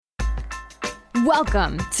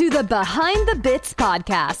Welcome to the Behind the Bits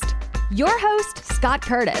podcast. Your host, Scott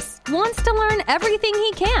Curtis, wants to learn everything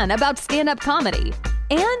he can about stand-up comedy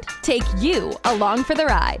and take you along for the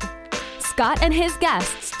ride. Scott and his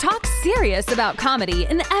guests talk serious about comedy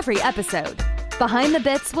in every episode. Behind the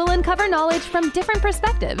Bits will uncover knowledge from different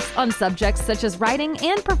perspectives on subjects such as writing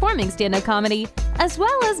and performing stand-up comedy, as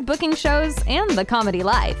well as booking shows and the comedy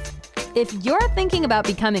life. If you're thinking about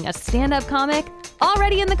becoming a stand-up comic,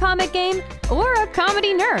 already in the comic game, or a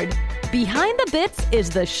comedy nerd, Behind the Bits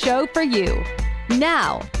is the show for you.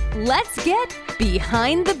 Now, let's get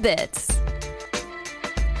Behind the Bits.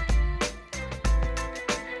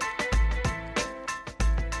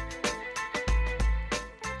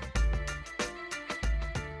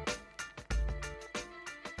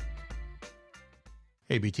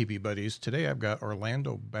 Hey, BTB buddies. Today I've got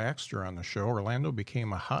Orlando Baxter on the show. Orlando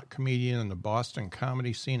became a hot comedian in the Boston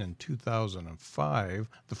comedy scene in 2005.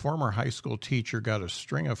 The former high school teacher got a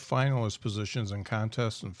string of finalist positions in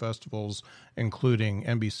contests and festivals, including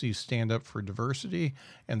NBC's Stand Up for Diversity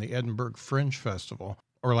and the Edinburgh Fringe Festival.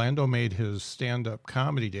 Orlando made his stand-up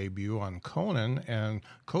comedy debut on Conan and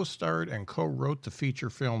co-starred and co-wrote the feature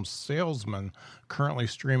film Salesman, currently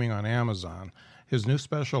streaming on Amazon. His new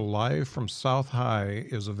special, Live from South High,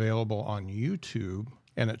 is available on YouTube,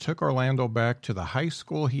 and it took Orlando back to the high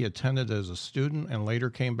school he attended as a student and later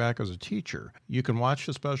came back as a teacher. You can watch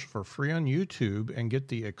the special for free on YouTube and get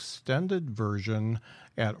the extended version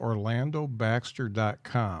at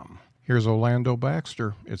orlandobaxter.com. Here's Orlando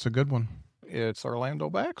Baxter. It's a good one. It's Orlando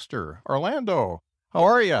Baxter. Orlando, how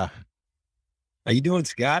are you? How you doing,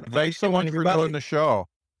 Scott? Thanks so much for doing the show.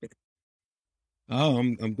 Oh,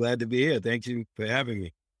 I'm glad to be here. Thank you for having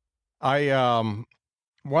me. One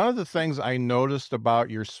of the things I noticed about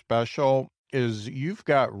your special is you've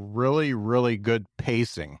got really, really good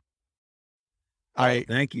pacing.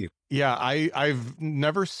 Thank you. Yeah, I've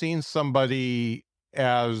never seen somebody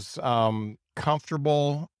as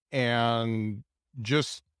comfortable and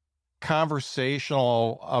just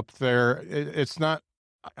conversational up there. It's not.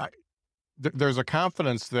 There's a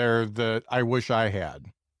confidence there that I wish I had.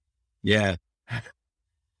 Yeah.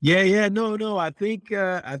 Yeah. No. I think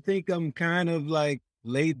I'm kind of like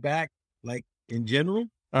laid back, like in general.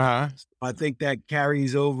 Uh-huh. I think that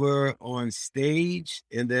carries over on stage.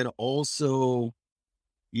 And then also,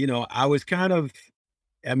 I was kind of,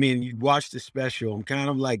 you watch the special, I'm kind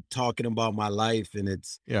of like talking about my life, and it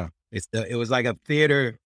was like a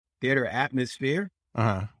theater atmosphere,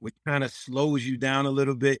 which kind of slows you down a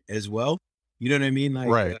little bit as well. You know what I mean? Like,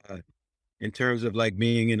 right. In terms of like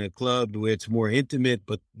being in a club where it's more intimate,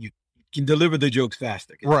 but you can deliver the jokes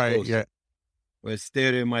faster. Right. Yeah. Whereas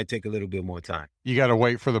theater, it might take a little bit more time. You got to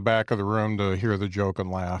wait for the back of the room to hear the joke and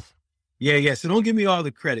laugh. Yeah. So don't give me all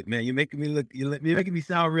the credit, man. You're making me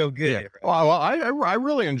sound real good. Yeah. Right? Well, I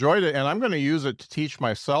really enjoyed it, and I'm going to use it to teach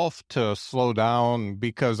myself to slow down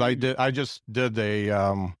because I just did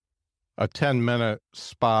a 10-minute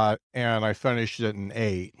spot and I finished it in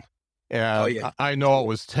 8. And I know it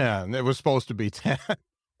was 10. It was supposed to be 10.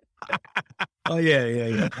 Oh,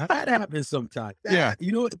 yeah. That happens sometimes. Yeah.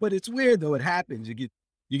 But it's weird, though. It happens. You can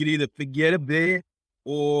either forget a bit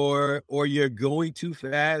or you're going too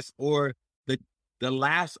fast or the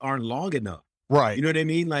laughs aren't long enough. Right. You know what I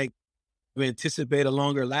mean? Like, you anticipate a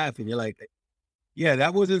longer laugh and you're like, yeah,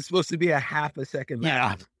 that wasn't supposed to be a half a second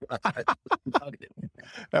laugh. Yeah.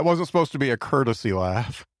 That wasn't supposed to be a courtesy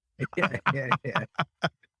laugh. Yeah.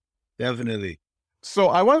 Definitely. So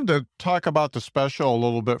I wanted to talk about the special a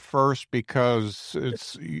little bit first because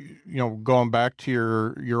it's, going back to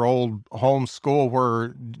your old home school.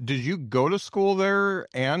 Did you go to school there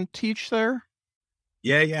and teach there?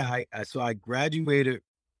 Yeah. So I graduated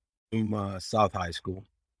from South High School.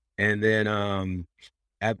 And then I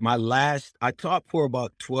taught for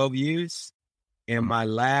about 12 years. And my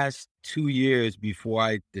last 2 years before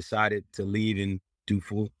I decided to leave and do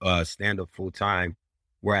stand-up full time,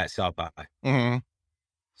 we're at South High. Mm-hmm.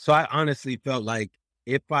 So I honestly felt like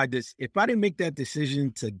if I didn't make that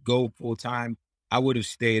decision to go full time, I would have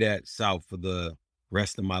stayed at South for the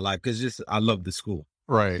rest of my life because I love the school.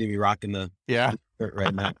 Right. See me rocking the shirt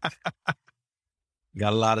right now.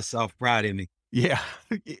 Got a lot of self pride in me. Yeah,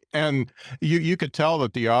 and you could tell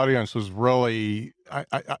that the audience was really.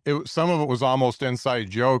 Some of it was almost inside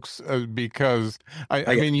jokes because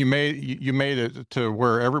I mean you made it to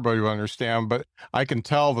where everybody would understand, but I can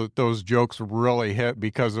tell that those jokes really hit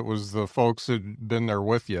because it was the folks who'd been there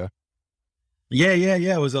with you. Yeah.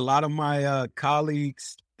 It was a lot of my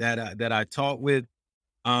colleagues that I taught with,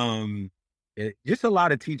 just a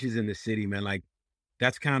lot of teachers in the city, man. Like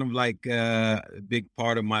that's kind of like a big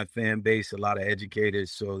part of my fan base, a lot of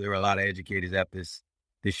educators. So there were a lot of educators at this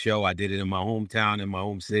show. I did it in my hometown, in my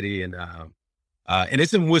home city, and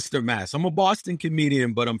it's in Worcester, Mass. I'm a Boston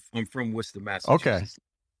comedian, but I'm from Worcester, Massachusetts.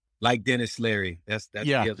 Like Dennis Leary. That's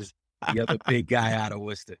Yeah. the other big guy out of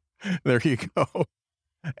Worcester. There you go.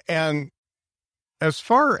 And as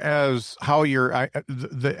far as how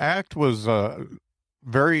the act was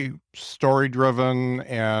very story driven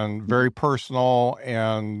and very personal,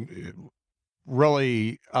 and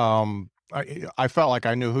really, I felt like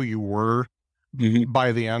I knew who you were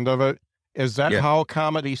by the end of it. Is that how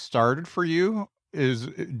comedy started for you?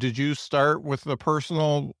 Did you start with the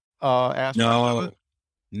personal aspect of it?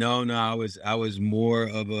 No. I was more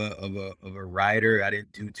of a writer. I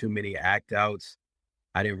didn't do too many act outs.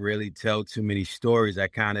 I didn't really tell too many stories. I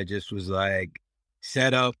kind of just was like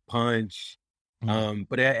set up, punch.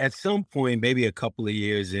 But at some point, maybe a couple of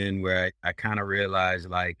years in, where I kind of realized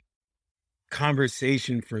like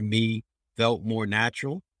conversation for me felt more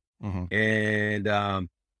natural. And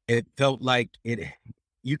it felt like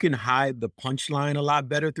you can hide the punchline a lot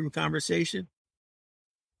better through conversation.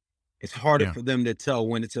 It's harder for them to tell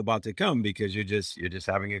when it's about to come, because you're just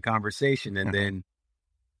having a conversation, and then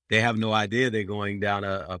they have no idea they're going down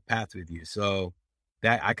a path with you. So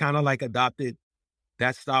that I kind of like adopted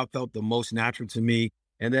that style, felt the most natural to me.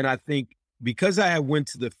 And then I think because I went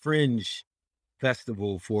to the Fringe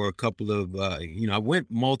Festival for a couple of, I went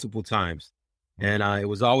multiple times, and it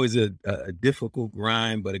was always a difficult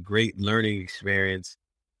grind, but a great learning experience.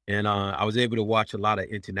 And I was able to watch a lot of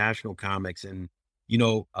international comics, and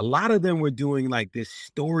a lot of them were doing like this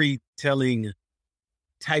storytelling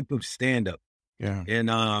type of stand-up. Yeah. And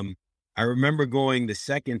I remember going the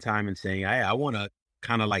second time and saying, hey, I want to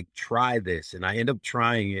kind of like try this. And I ended up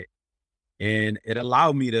trying it, and it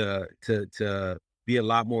allowed me to be a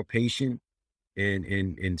lot more patient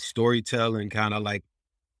in storytelling, kind of like,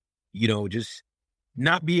 just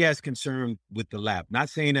not be as concerned with the laugh. Not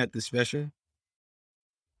saying that the special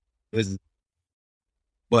was,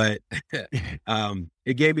 but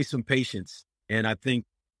it gave me some patience. And I think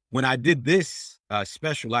when I did this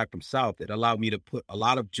special act from South, it allowed me to put a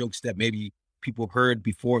lot of jokes that maybe people heard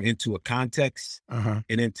before into a context and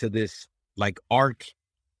into this like arc,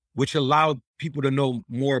 which allowed people to know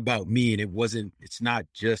more about me. And it's not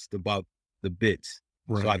just about the bits.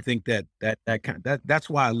 Right. So I think that's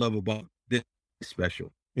why I love about this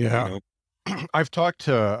special. Yeah. I've talked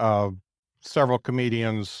to several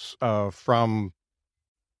comedians from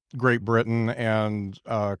Great Britain and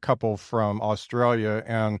a couple from Australia,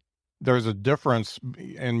 and there's a difference,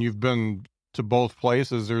 and you've been to both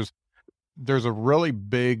places. There's a really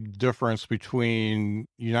big difference between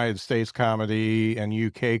United States comedy and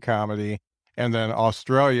UK comedy, and then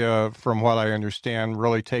Australia, from what I understand,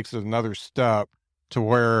 really takes it another step to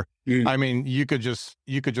where, I mean, you could just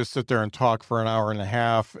sit there and talk for an hour and a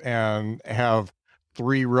half and have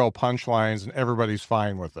 3 real punchlines, and everybody's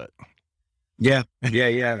fine with it. Yeah. No,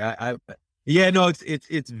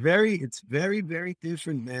 it's very, very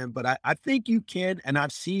different, man. But I think you can, and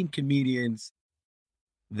I've seen comedians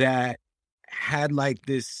that had like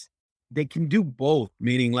this, they can do both,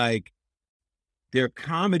 meaning like their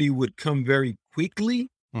comedy would come very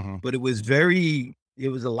quickly, but it was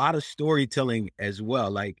a lot of storytelling as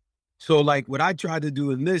well. Like, so like what I tried to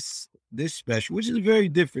do in this special, which is very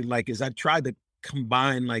different, like, is I tried to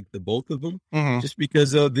combine like the both of them, just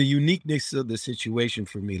because of the uniqueness of the situation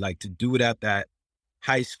for me, like to do it at that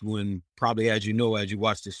high school. And probably, as you know, as you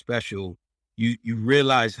watch the special, you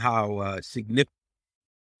realize how significant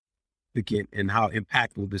and how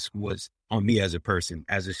impactful this was on me as a person,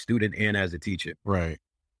 as a student, and as a teacher. Right.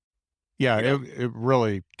 Yeah. It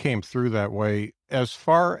really came through that way. As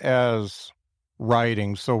far as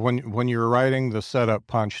writing, so when you're writing the setup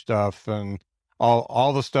punch stuff and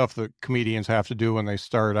all the stuff that comedians have to do when they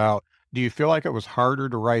start out, do you feel like it was harder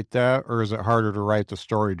to write that, or is it harder to write the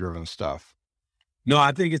story-driven stuff? No,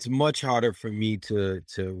 I think it's much harder for me to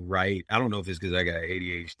write. I don't know if it's because I got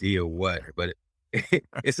ADHD or what, but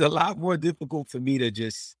it's a lot more difficult for me to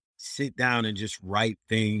just sit down and just write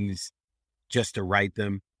things just to write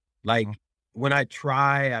them. Like when I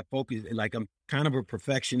focus, like I'm kind of a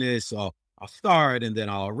perfectionist, so I'll start and then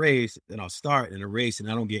I'll erase, then I'll start and erase, and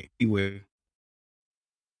I don't get anywhere.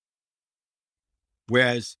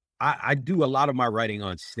 Whereas I do a lot of my writing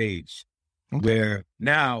on stage, where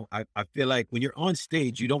now I feel like when you're on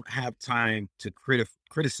stage, you don't have time to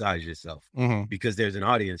criticize yourself because there's an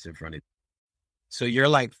audience in front of you. So you're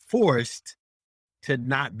like forced to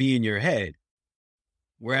not be in your head.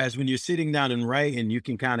 Whereas when you're sitting down and writing, you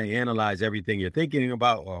can kind of analyze everything you're thinking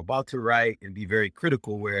about or about to write and be very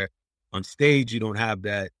critical, where On stage, you don't have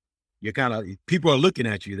that. You're kind of, people are looking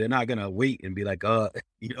at you. They're not going to wait and be like,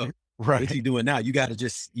 what's he doing now? You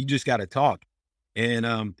just got to talk. And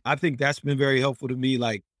I think that's been very helpful to me,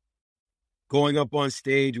 like going up on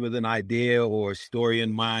stage with an idea or a story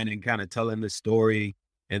in mind and kind of telling the story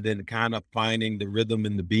and then kind of finding the rhythm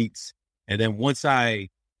and the beats. And then once I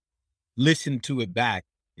listen to it back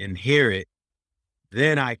and hear it,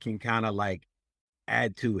 then I can kind of like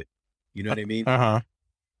add to it. You know what I mean?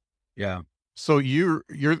 Yeah. So you're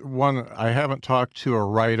one, I haven't talked to a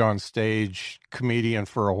right on stage comedian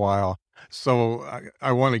for a while. So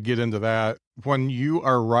I want to get into that. When you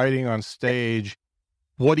are writing on stage,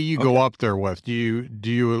 what do you go up there with? Do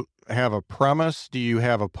you have a premise? Do you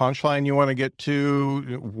have a punchline you want to get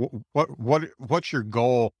to? What's your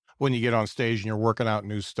goal when you get on stage and you're working out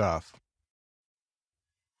new stuff?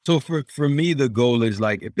 So for me, the goal is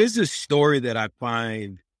like, if there's a story that I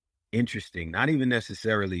find interesting, not even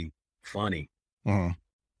necessarily funny, and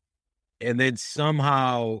then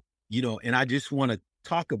somehow, and I just want to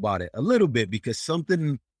talk about it a little bit because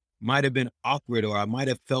something might have been awkward, or I might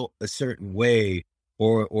have felt a certain way,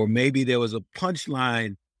 or maybe there was a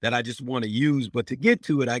punchline that I just want to use, but to get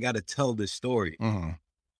to it, I got to tell this story.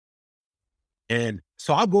 And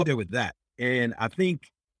so I'll go there with that. And I think,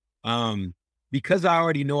 because I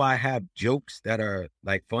already know I have jokes that are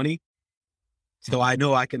like funny, so I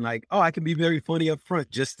know I can I can be very funny up front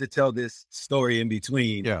just to tell this story in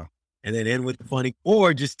between. Yeah. And then end with the funny,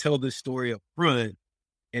 or just tell the story up front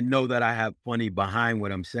and know that I have funny behind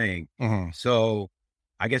what I'm saying. So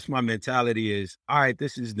I guess my mentality is, all right,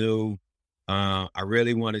 this is new. I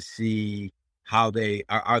really want to see how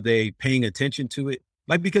are they paying attention to it?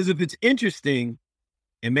 Like, because if it's interesting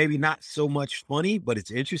and maybe not so much funny, but it's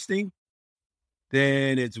interesting,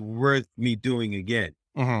 then it's worth me doing again.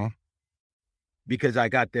 Because I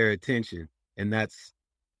got their attention, and that's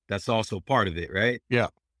also part of it, right? Yeah.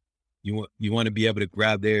 You want to be able to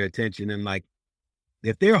grab their attention, and like,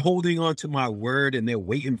 if they're holding on to my word and they're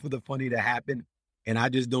waiting for the funny to happen and I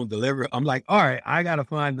just don't deliver, I'm like, all right, I got to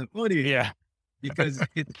find the funny. Yeah. Because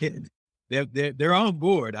they're on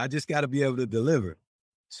board. I just got to be able to deliver.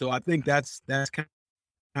 So I think that's kind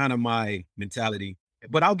of my mentality.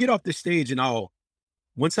 But I'll get off the stage and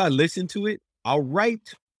once I listen to it, I'll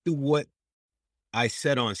write to what I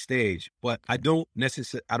said on stage, but I don't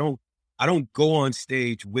go on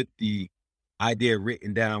stage with the idea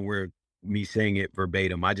written down where me saying it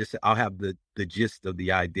verbatim. I'll have the gist of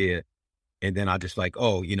the idea, and then I'll just like,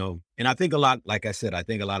 and I think like I said, I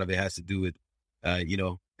think a lot of it has to do with,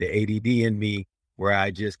 the ADD in me, where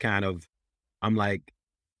I just kind of, I'm like,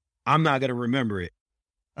 I'm not going to remember it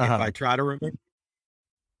if I try to remember.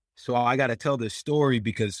 So I got to tell the story,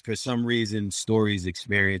 because for some reason, stories,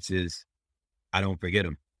 experiences, I don't forget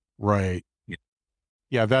them. Right.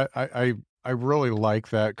 Yeah. That I really like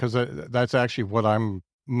that, because that's actually what I'm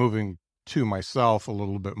moving to myself a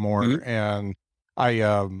little bit more. And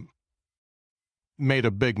I made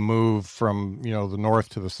a big move from, the north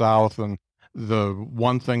to the south. And the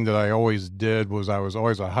one thing that I always did was I was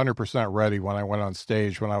always 100% ready when I went on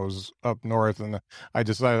stage when I was up north. And I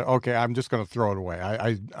decided, okay, I'm just going to throw it away.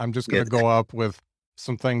 I'm just going to go up with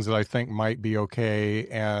some things that I think might be okay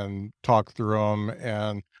and talk through them.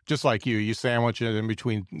 And just like you sandwich it in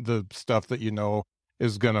between the stuff that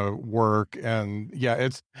is going to work. And yeah,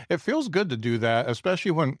 it feels good to do that,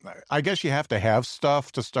 especially when, I guess you have to have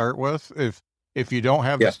stuff to start with. If you don't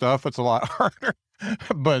have the stuff, it's a lot harder.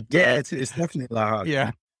 But yeah, it's definitely a lot harder.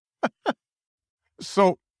 Yeah.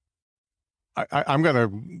 So I'm going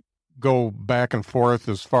to go back and forth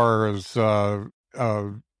as far as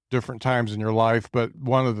different times in your life. But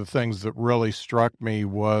one of the things that really struck me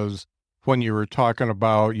was when you were talking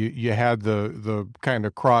about you had the kind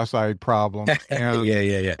of cross-eyed problem and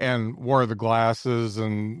and wore the glasses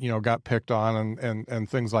and got picked on and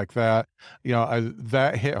things like that.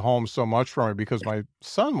 That hit home so much for me, because my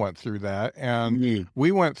son went through that, and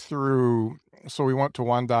we went through. So we went to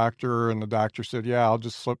one doctor, and the doctor said, "Yeah, I'll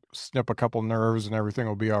just snip a couple nerves and everything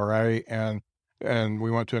will be all right." And we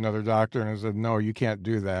went to another doctor, and he said, "No, you can't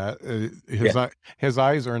do that. His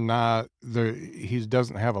eyes are not he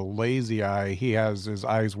doesn't have a lazy eye. He has his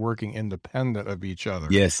eyes working independent of each other."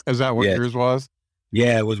 Yes. Is that what yours was?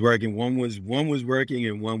 Yeah, it was working. One was working,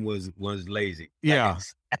 and one was lazy. Yeah.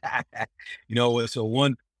 So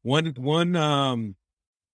one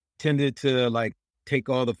tended to like take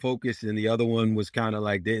all the focus, and the other one was kind of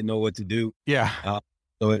like didn't know what to do. Yeah.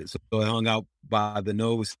 So it hung out by the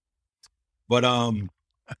nose. But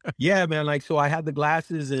yeah, man, like, so I had the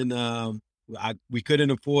glasses, and we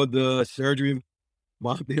couldn't afford the surgery.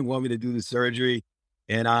 Mom didn't want me to do the surgery.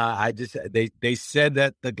 And I just they said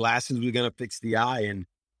that the glasses were gonna fix the eye, and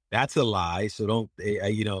that's a lie. So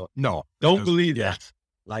No, don't believe yeah. that.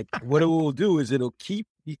 Like what it will do is it'll keep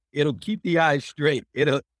the eyes straight.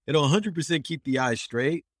 It'll 100% keep the eyes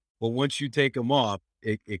straight. But once you take them off,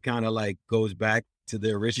 it kind of like goes back to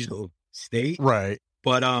the original state. Right.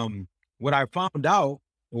 But what I found out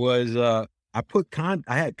was I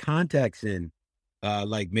had contacts in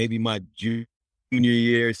like maybe my junior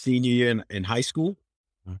year, senior year in high school.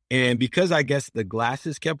 And because I guess the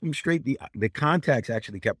glasses kept them straight, the contacts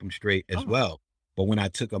actually kept them straight as well. But when I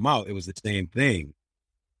took them out, it was the same thing.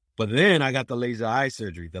 But then I got the laser eye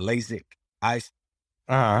surgery, the LASIK eye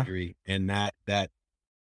surgery, and that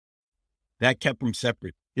kept them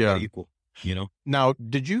separate, equal. Now,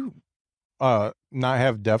 did you not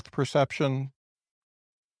have depth perception?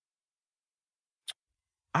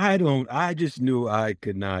 I just knew I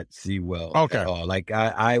could not see well at all. Like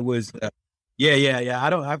I was,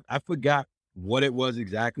 I forgot what it was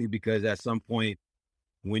exactly, because at some point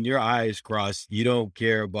when your eyes cross, you don't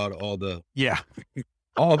care about all the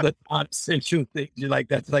all the non-essential things. You're like,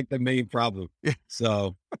 that's like the main problem. Yeah.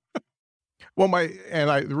 So, well,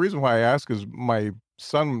 the reason why I ask is my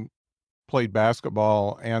son played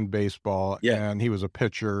basketball and baseball, and he was a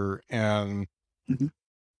pitcher, and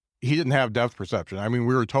he didn't have depth perception. I mean,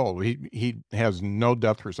 we were told he has no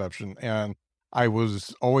depth perception, and I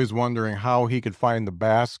was always wondering how he could find the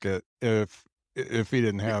basket if he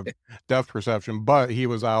didn't have depth perception. But he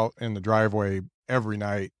was out in the driveway every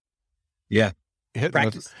night,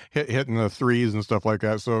 hitting the threes and stuff like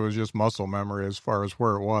that. So it was just muscle memory as far as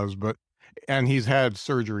where it was. And he's had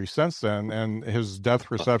surgery since then, and his depth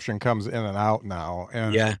perception comes in and out now.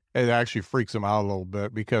 And it actually freaks him out a little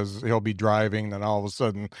bit, because he'll be driving, and all of a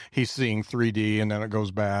sudden he's seeing 3D, and then it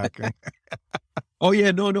goes back. Oh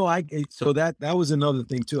yeah, no. So that was another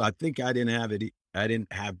thing too. I think I didn't have it. I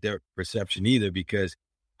didn't have depth perception either, because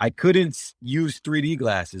I couldn't use 3D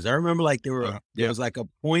glasses. I remember like there was like a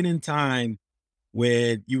point in time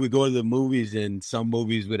when you would go to the movies and some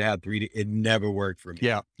movies would have 3D. It never worked for me.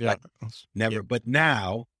 Yeah. Like, never. Yeah. But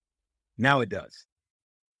now it does.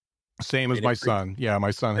 Same as my son. Yeah,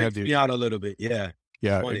 my son had me out a little bit. Yeah.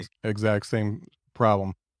 Yeah, exact same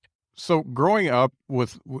problem. So growing up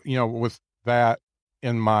with that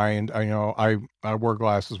in mind, I wore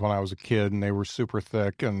glasses when I was a kid, and they were super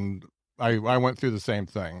thick, and I went through the same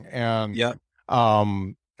thing. And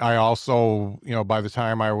I also, by the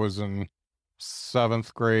time I was in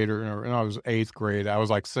 7th grade or I was 8th grade, I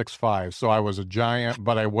was like 6'5", so I was a giant,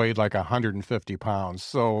 but I weighed like 150 pounds.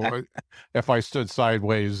 So if I stood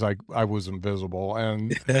sideways, I was invisible.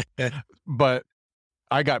 And but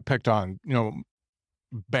I got picked on,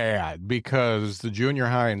 bad, because the junior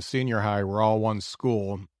high and senior high were all one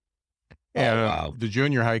school. And the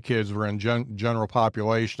junior high kids were in general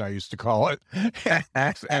population, I used to call it.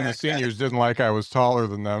 And the seniors didn't like I was taller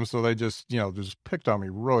than them, so they just picked on me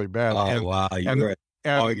really bad.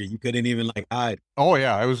 You couldn't even hide. Oh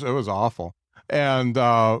yeah, it was awful. And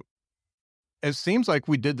it seems like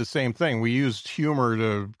we did the same thing. We used humor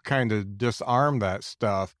to kind of disarm that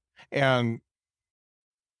stuff. And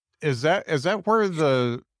is that where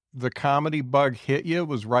the comedy bug hit you?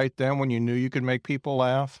 Was right then when you knew you could make people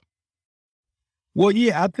laugh? Well,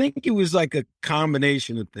 yeah, I think it was like a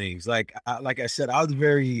combination of things. Like I said, I was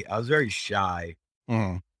very shy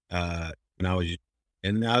when I was,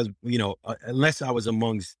 unless I was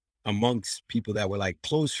amongst people that were like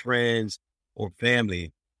close friends or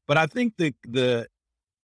family. But I think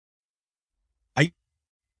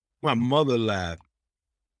my mother laughed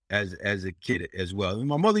as a kid as well. And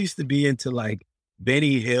my mother used to be into like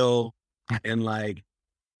Benny Hill and like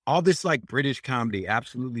all this like British comedy,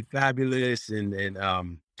 Absolutely Fabulous, and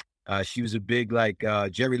she was a big like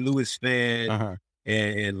Jerry Lewis fan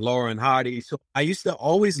and Laurel and Hardy. So I used to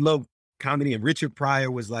always love comedy, and Richard Pryor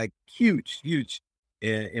was like huge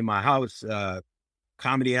in my house,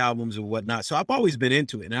 comedy albums and whatnot. So I've always been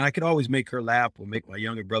into it, and I could always make her laugh or make my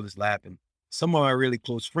younger brothers laugh, and some of my really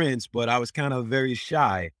close friends. But I was kind of very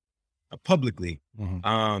shy publicly,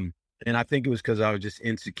 and I think it was because I was just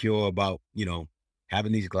insecure about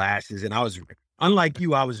having these glasses. And I was, unlike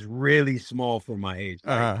you, I was really small for my age.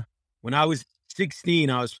 Right? When I was 16,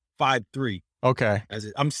 I was 5'3". Okay.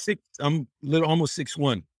 I'm almost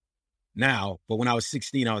 6'1" now, but when I was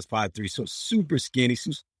 16, I was 5'3". So super skinny.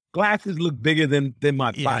 So glasses look bigger than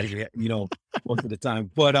my body, most of the time.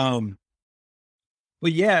 But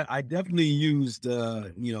yeah, I definitely used,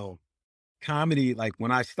 comedy. Like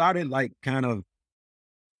when I started like kind of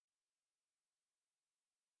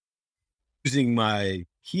using my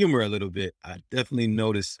humor a little bit, I definitely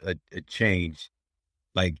noticed a change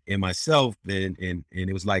like in myself, and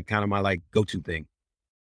it was like kind of my like go-to thing.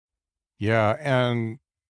 Yeah. And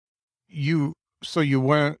so you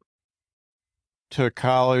went to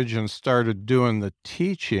college and started doing the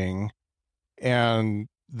teaching, and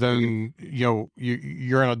then,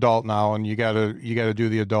 you're an adult now and you gotta do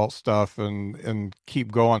the adult stuff and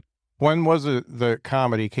keep going. When was it that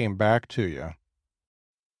comedy came back to you?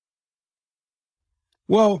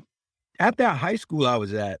 Well, at that high school I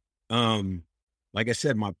was at, like I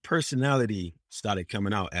said, my personality started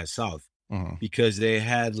coming out at South Mm-hmm. because they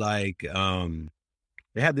had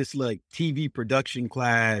this like TV production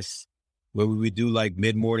class where we would do like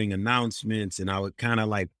mid-morning announcements, and I would kind of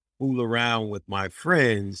like fool around with my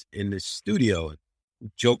friends in the studio,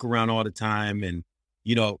 joke around all the time. And,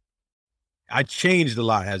 you know, I changed a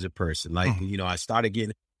lot as a person. Like, Mm-hmm. I started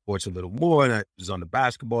getting sports a little more, and I was on the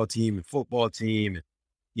basketball team and football team.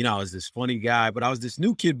 And, I was this funny guy, but I was this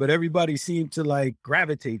new kid, but everybody seemed to like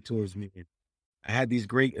gravitate towards me. And I had these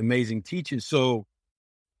great, amazing teachers. So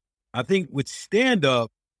I think with stand up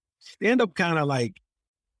kind of like,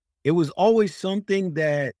 it was always something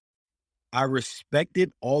that I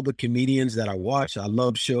respected all the comedians that I watched. I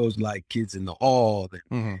love shows like Kids in the Hall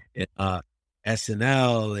Mm-hmm. and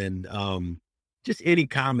SNL and just any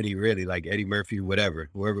comedy really, like Eddie Murphy, whatever,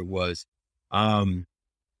 whoever it was.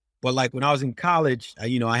 But like when I was in college,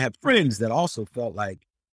 I had friends that also felt like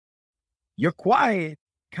you're quiet,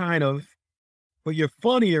 kind of, but you're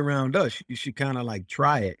funny around us. You should kind of like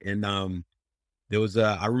try it. And there was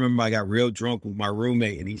I remember I got real drunk with my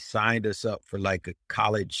roommate, and he signed us up for like a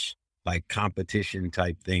college like competition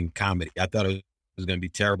type thing, comedy. I thought it was going to be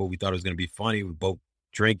terrible. We thought it was going to be funny. We both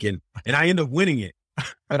drinking, and I ended up winning it.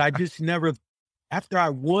 But I just never. After I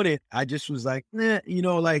won it, I just was like,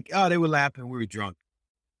 like, oh, they were laughing. We were drunk,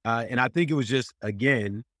 and I think it was just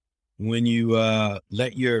again when you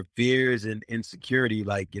let your fears and insecurity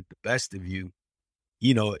like get the best of you.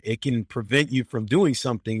 It can prevent you from doing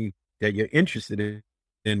something that you're interested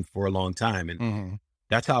in for a long time. And Mm-hmm.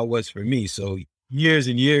 that's how it was for me. So years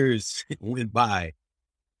and years went by,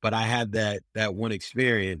 but I had that one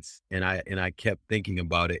experience, and I kept thinking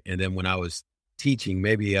about it. And then when I was teaching,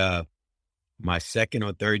 maybe my second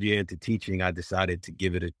or third year into teaching, I decided to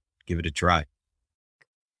give it a try.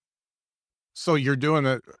 So you're doing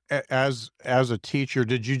it as a teacher.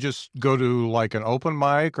 Did you just go to like an open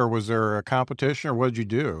mic, or was there a competition, or what did you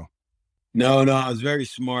do? No, I was very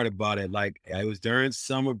smart about it. Like I was during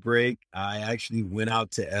summer break. I actually went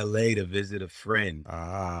out to LA to visit a friend.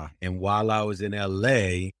 Ah. And while I was in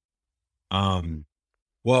LA,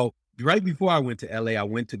 well, right before I went to LA, I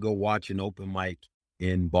went to go watch an open mic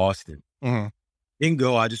in Boston. Mm-hmm. Didn't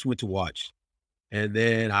go, I just went to watch. And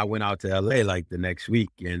then I went out to LA like the next week.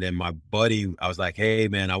 And then my buddy, I was like, hey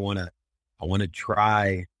man, I wanna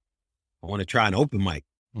try an open mic.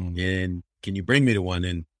 Mm-hmm. And can you bring me to one?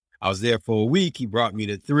 And I was there for a week. He brought me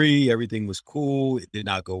to 3. Everything was cool. It did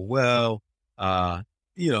not go well.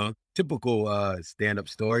 Typical stand-up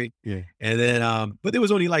story. Yeah. And then, but there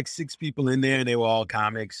was only like 6 people in there, and they were all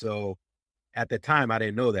comics. So at the time, I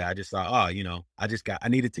didn't know that. I just thought, I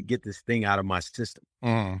needed to get this thing out of my system.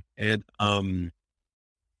 Mm-hmm. And,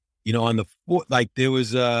 on the 4th, like there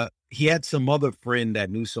was, he had some other friend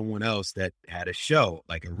that knew someone else that had a show,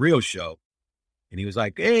 like a real show. And he was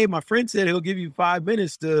like, hey, my friend said he'll give you 5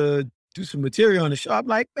 minutes to do some material on the show. I'm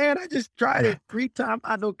like, man, I just tried it 3 times.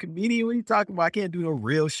 I'm no comedian. What are you talking about? I can't do no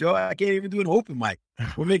real show. I can't even do an open mic.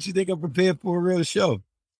 What makes you think I'm prepared for a real show?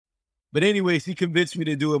 But anyways, he convinced me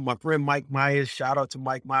to do it. My friend Mike Myers, shout out to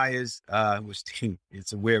Mike Myers.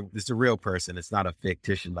 It's a real person. It's not a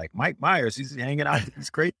fictitious like Mike Myers. He's hanging out. He's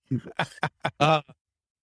crazy.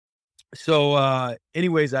 So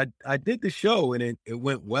anyways, I did the show, and it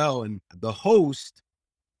went well. And the host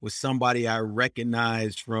was somebody I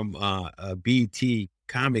recognized from a BT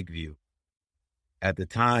Comic View at the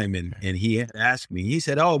time. And he had asked me, he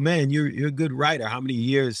said, oh man, you're a good writer. How many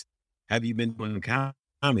years have you been doing comedy?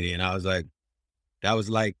 And I was like, that was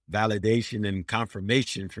like validation and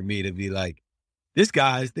confirmation for me to be like, this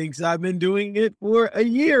guy thinks I've been doing it for a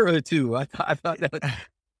year or 2. I thought that was,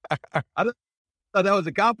 I thought that was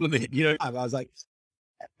a compliment, I was like,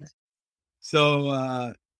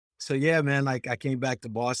 so yeah, man, like I came back to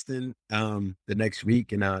Boston, the next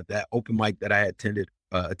week, and, that open mic that I had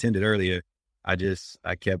attended earlier, I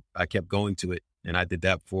kept going to it, and I did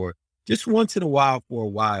that for just once in a while for a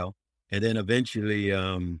while. And then eventually,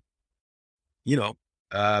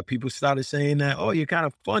 people started saying that, oh, you're kind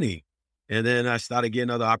of funny. And then I started getting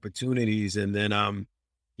other opportunities. And then,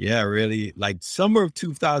 really like summer of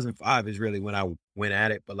 2005 is really when I went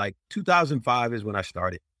at it. But like 2005 is when I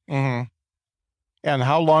started. Mm-hmm. And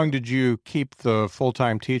how long did you keep the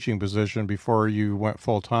full-time teaching position before you went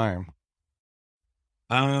full-time?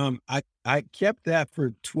 I kept that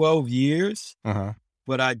for 12 years, Uh-huh.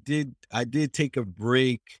 but I did take a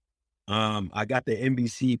break. I got the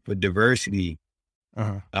NBC for diversity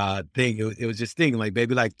Uh-huh. thing. It was this thing like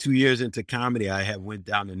maybe like 2 years into comedy, I had went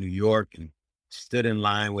down to New York and stood in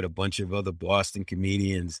line with a bunch of other Boston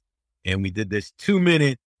comedians, and we did this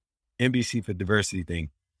 2-minute NBC for diversity thing.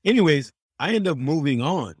 Anyways, I ended up moving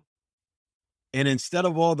on. And instead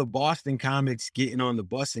of all the Boston comics getting on the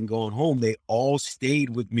bus and going home, they all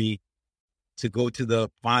stayed with me to go to the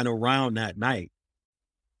final round that night.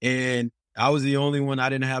 And I was the only one. I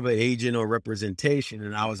didn't have an agent or representation.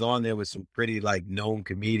 And I was on there with some pretty like known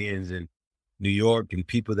comedians in New York and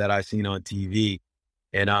people that I seen on TV.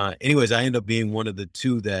 And anyways, I ended up being one of the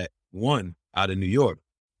two that won out of New York.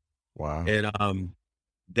 Wow. And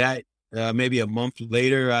that maybe a month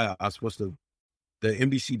later, I was supposed to, the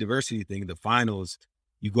NBC diversity thing, the finals,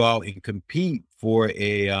 you go out and compete for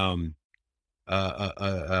a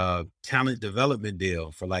talent development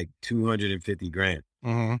deal for like $250,000.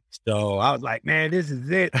 Mm-hmm. So I was like, man, this is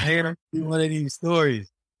it, man. One of these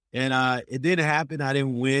stories. And it didn't happen. I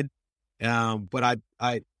didn't win. But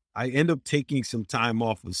I ended up taking some time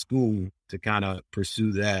off of school to kind of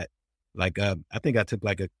pursue that. Like, I think I took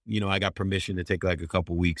like I got permission to take like a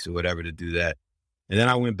couple weeks or whatever to do that. And then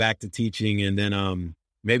I went back to teaching. And then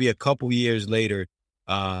maybe a couple years later,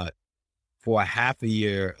 for a half a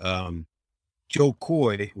year, Joe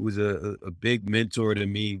Coy, who was a big mentor to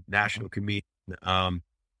me, national comedian, I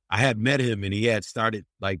had met him and he had started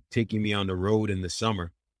like taking me on the road in the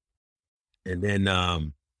summer. And then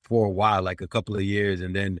for a while, like a couple of years.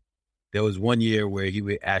 And then there was one year where he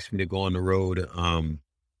would ask me to go on the road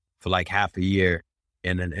for like half a year.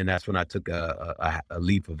 And that's when I took a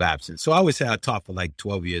leave of absence. So I would say I taught for like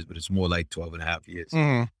 12 years, but it's more like 12 and a half years.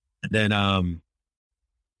 Mm-hmm. And then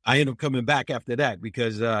I ended up coming back after that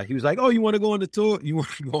because he was like, oh, you want to go on the tour? You want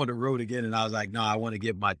to go on the road again? And I was like, no, I want to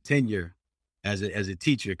get my tenure as a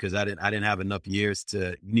teacher because I didn't have enough years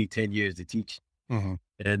you need 10 years to teach. Mm-hmm.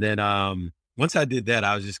 And then once I did that,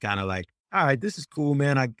 I was just kind of like, all right, this is cool,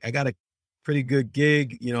 man. I got a pretty good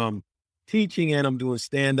gig. I'm teaching and I'm doing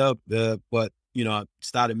stand-up, but I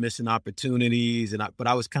started missing opportunities, but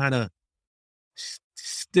I was kind of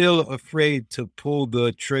still afraid to pull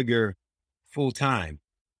the trigger full time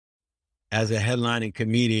as a headlining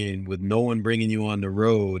comedian with no one bringing you on the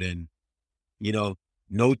road and,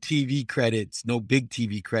 no TV credits, no big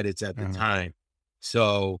TV credits at the time.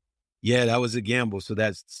 So yeah, that was a gamble. So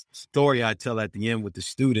that story I tell at the end with the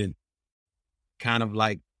student kind of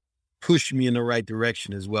like pushed me in the right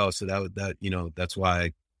direction as well. So that's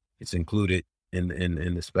why it's included in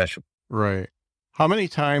the special. Right. How many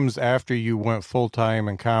times after you went full-time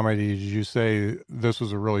in comedy did you say this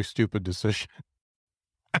was a really stupid decision?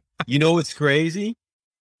 It's crazy.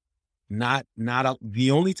 The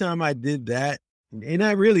only time I did that, and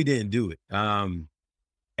I really didn't do it.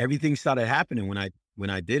 Everything started happening when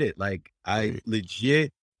I did it. Like I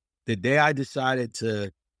legit, the day I decided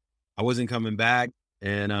I wasn't coming back.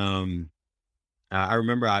 And I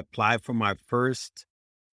remember I applied for my first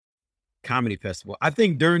comedy festival. I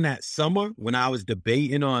think during that summer when I was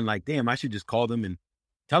debating on like, damn, I should just call them and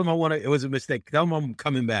tell them it was a mistake. Tell them I'm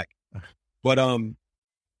coming back. But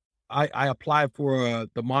I applied for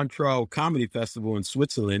the Montreal Comedy Festival in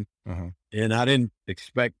Switzerland, and I didn't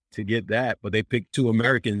expect to get that, but they picked 2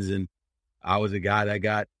 Americans, and I was a guy that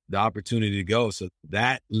got the opportunity to go. So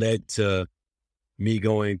that led to me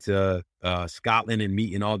going to Scotland and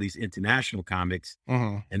meeting all these international comics,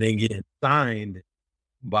 and then getting signed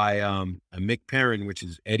by Mick Perrin, which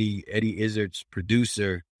is Eddie Izzard's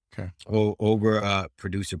producer,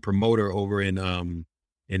 promoter over in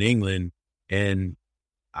England. And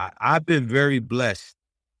I've been very blessed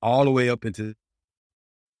all the way up into,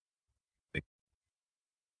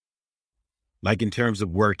 like, in terms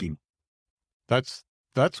of working. That's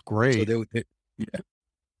great. So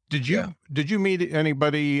Did you meet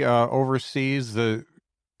anybody overseas that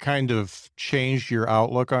kind of changed your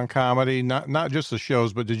outlook on comedy? Not just the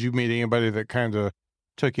shows, but did you meet anybody that kind of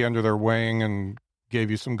took you under their wing and gave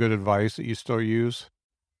you some good advice that you still use?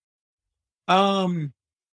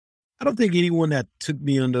 I don't think anyone that took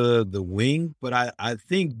me under the wing, but I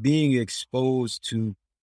think being exposed to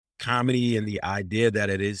comedy and the idea that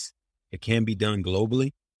it can be done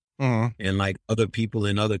globally, and like other people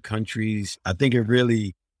in other countries, I think it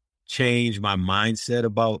really changed my mindset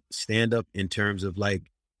about stand-up in terms of like,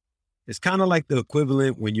 it's kind of like the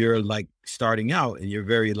equivalent when you're like starting out and you're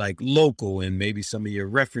very like local, and maybe some of your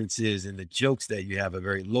references and the jokes that you have are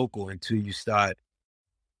very local until you start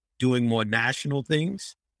doing more national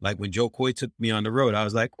things. Like when Joe Coy took me on the road, I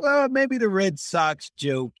was like, well, maybe the Red Sox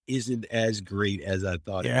joke isn't as great as I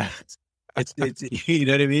thought it was. It's you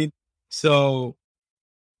know what I mean? So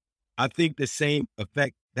I think the same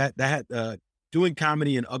effect that doing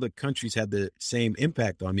comedy in other countries had the same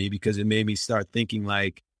impact on me, because it made me start thinking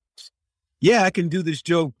like, yeah, I can do this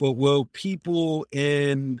joke, but will people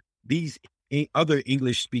in these other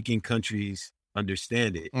English speaking countries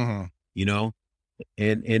understand it? Mm-hmm. You know?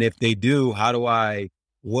 And if they do, how do I,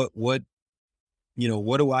 what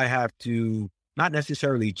do I have to not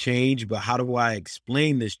necessarily change, but how do I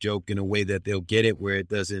explain this joke in a way that they'll get it, where it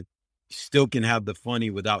doesn't, still can have the funny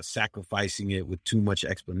without sacrificing it with too much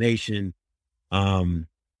explanation. The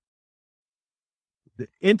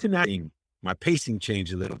internet, my pacing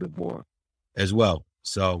changed a little bit more as well.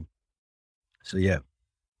 So yeah.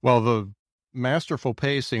 Well, the masterful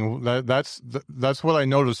pacing, that's what I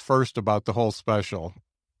noticed first about the whole special.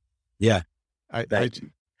 Yeah.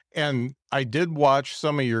 And I did watch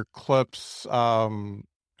some of your clips. Was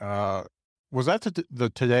that the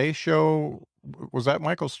Today Show? Was that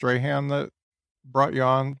Michael Strahan that brought you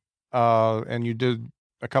on? And you did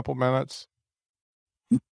a couple minutes?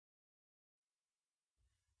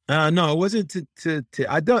 No, it wasn't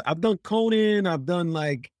I've done Conan. I've done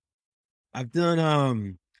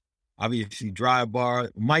obviously Dry Bar,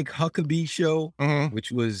 Mike Huckabee show, mm-hmm.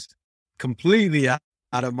 which was completely out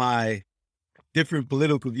of my different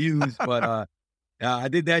political views. But I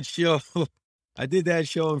did that show. I did that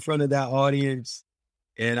show in front of that audience.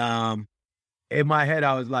 And in my head,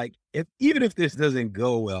 I was like, even if this doesn't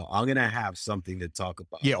go well, I'm going to have something to talk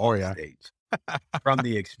about on stage from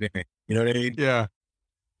the experience. You know what I mean? Yeah.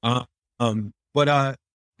 But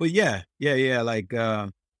yeah. Like,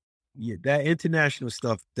 that international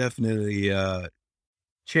stuff definitely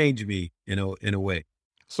changed me in a way.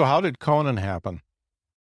 So how did Conan happen?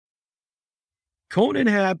 Conan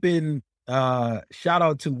happened, shout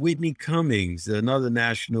out to Whitney Cummings, another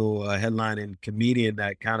national headlining comedian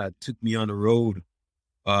that kind of took me on the road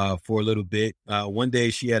for a little bit. One day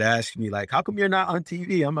she had asked me, like, how come you're not on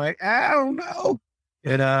TV? I'm like, I don't know.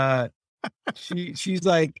 And she's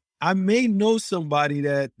like, I may know somebody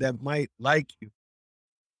that might like you.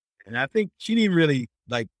 And I think she didn't really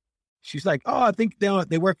she's like, oh, I think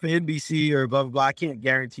they work for NBC or blah, blah, blah. I can't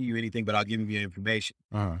guarantee you anything, but I'll give you your information.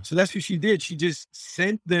 Uh-huh. So that's what she did. She just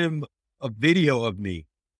sent them a video of me.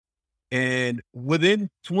 And within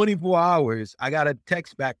 24 hours, I got a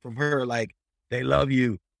text back from her, like, they love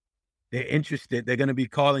you. They're interested. They're going to be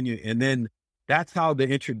calling you. And then that's how the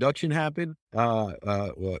introduction happened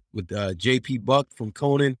with JP Buck from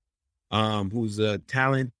Conan, who's a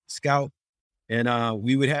talent scout. And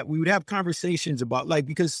we would have conversations about, like,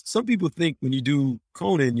 because some people think when you do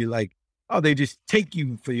Conan, you're like, oh, they just take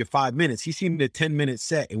you for your 5 minutes. He seemed a 10-minute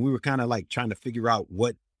set, and we were kind of like trying to figure out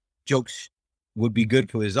what jokes would be good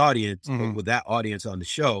for his audience, mm-hmm. with that audience on the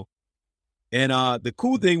show. And the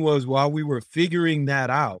cool thing was, while we were figuring that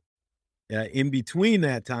out, in between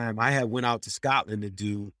that time, I had went out to Scotland to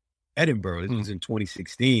do Edinburgh. This was in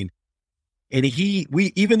 2016. And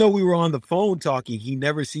even though we were on the phone talking, he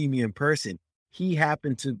never seen me in person. He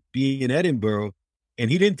happened to be in Edinburgh, and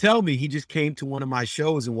he didn't tell me. He just came to one of my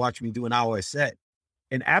shows and watched me do an hour set.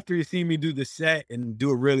 And after he seen me do the set and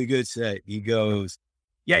do a really good set, he goes,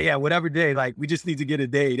 yeah, whatever day, like, we just need to get a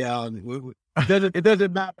day down. It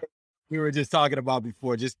doesn't matter. We were just talking about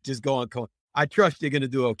before, just go on. I trust you're going to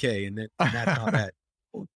do okay. And that's how that,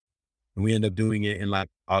 and we end up doing it in like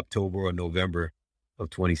October or November of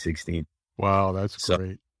 2016. Wow. That's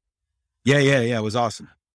great. Yeah. It was awesome.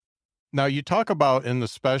 Now, you talk about in the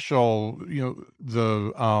special,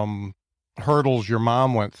 the hurdles your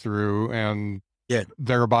mom went through, and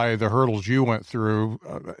thereby the hurdles you went through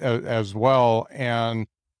as well. And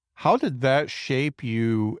how did that shape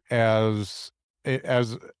you as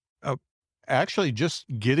actually just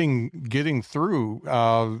getting through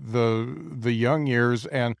the young years,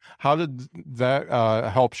 and how did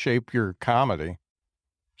that help shape your comedy?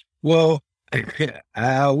 Well,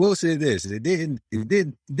 I will say this: it didn't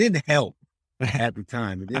help at the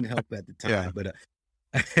time. It didn't help at the time, but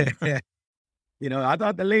I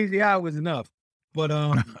thought the lazy eye was enough. But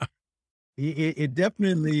it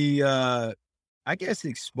definitely, I guess,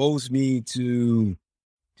 exposed me to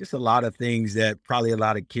just a lot of things that probably a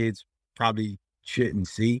lot of kids probably shouldn't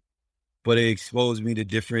see. But it exposed me to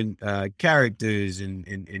different characters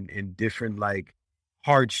and different, like,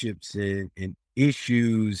 hardships and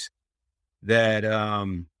issues that,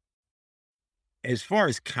 as far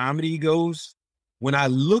as comedy goes, when I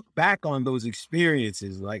look back on those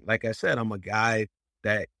experiences, like I said, I'm a guy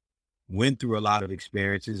that went through a lot of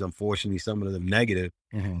experiences, unfortunately, some of them negative.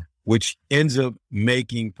 Mm-hmm. which ends up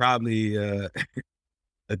making probably a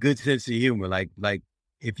good sense of humor. Like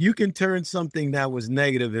if you can turn something that was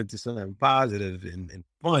negative into something positive and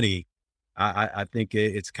funny, I think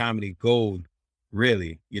it's comedy gold,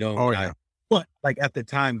 really. Oh, yeah. But like at the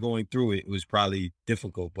time going through it, it was probably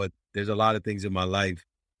difficult, but there's a lot of things in my life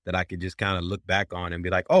that I could just kind of look back on and be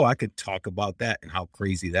like, oh, I could talk about that and how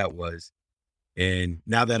crazy that was. And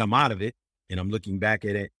now that I'm out of it and I'm looking back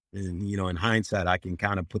at it and, in hindsight, I can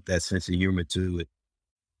kind of put that sense of humor to it.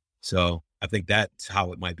 So I think that's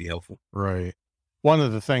how it might be helpful. Right. One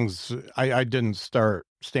of the things I didn't start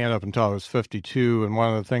stand up until I was 52. And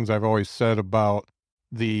one of the things I've always said about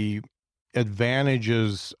the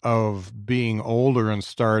advantages of being older and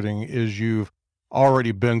starting is you've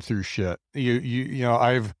already been through shit.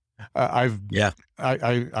 I've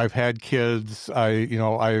had kids.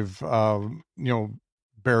 I've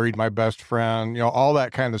buried my best friend. All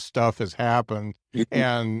that kind of stuff has happened,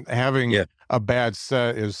 and having a bad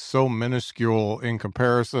set is so minuscule in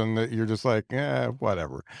comparison that you're just like,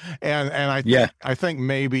 whatever. And I think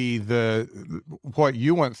maybe what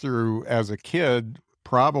you went through as a kid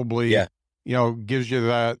probably gives you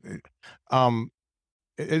that.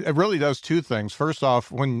 It really does two things. First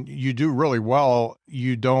off, when you do really well,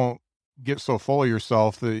 you don't get so full of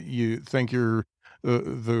yourself that you think you're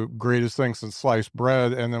the greatest thing since sliced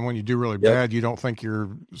bread. And then when you do really bad, you don't think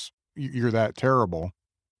you're that terrible.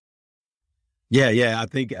 Yeah. I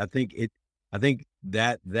think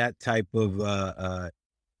that type of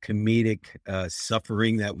comedic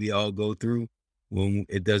suffering that we all go through when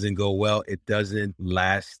it doesn't go well, it doesn't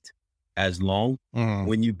last as long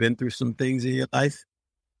when you've been through some things in your life.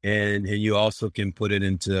 And you also can put it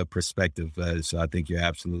into perspective. So I think you're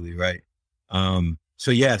absolutely right. So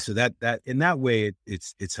that in that way,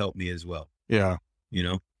 it's helped me as well. Yeah.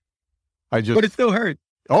 But it still hurts.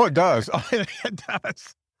 Oh, it does. It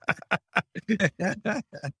does.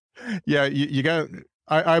 Yeah. You got,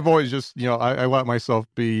 I've always just, I let myself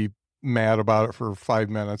be mad about it for 5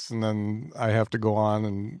 minutes and then I have to go on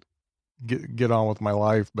and get on with my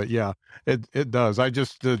life. But yeah, it does.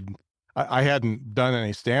 I hadn't done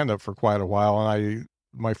any stand up for quite a while. And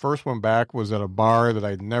my first one back was at a bar that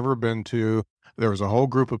I'd never been to. There was a whole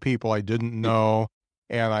group of people I didn't know.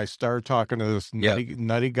 And I started talking to this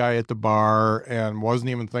nutty guy at the bar and wasn't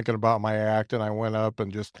even thinking about my act. And I went up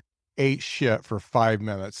and just ate shit for 5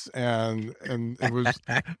 minutes. And it was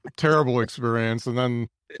a terrible experience. And then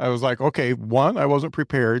I was like, okay, 1, I wasn't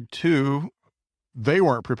prepared. 2, they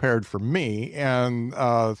weren't prepared for me. And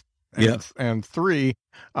 3,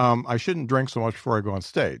 I shouldn't drink so much before I go on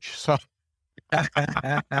stage. So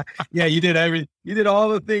yeah, you did all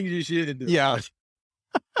the things you should do. Yeah.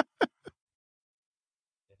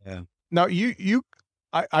 Yeah. Now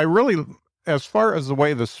I really, as far as the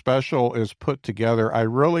way the special is put together, I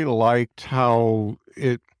really liked how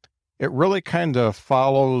it really kind of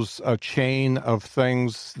follows a chain of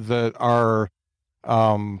things that are,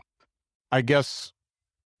 I guess,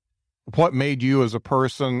 what made you as a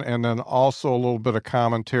person, and then also a little bit of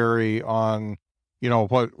commentary on,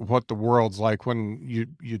 what the world's like when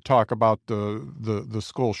you talk about the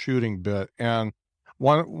school shooting bit. And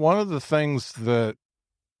one of the things that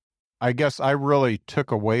I guess I really took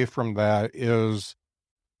away from that is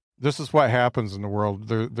this is what happens in the world.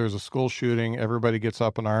 There's a school shooting, everybody gets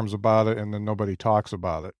up in arms about it, and then nobody talks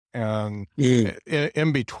about it. And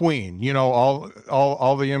in between,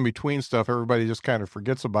 all the in between stuff, everybody just kind of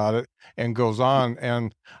forgets about it and goes on.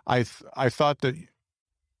 And I thought that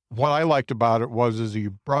what I liked about it is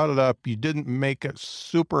you brought it up, you didn't make it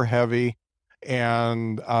super heavy,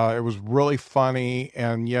 and it was really funny,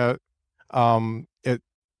 and yet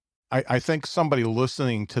I think somebody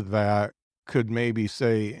listening to that could maybe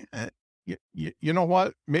say, you know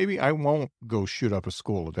what? Maybe I won't go shoot up a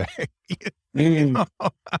school today. Yeah.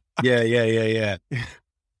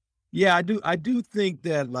 Yeah, I do think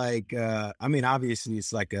that, like, obviously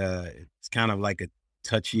it's kind of like a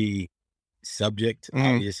touchy subject,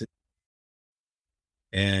 obviously.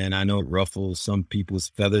 And I know it ruffles some people's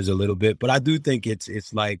feathers a little bit, but I do think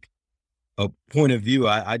it's like a point of view.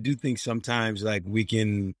 I do think sometimes, like,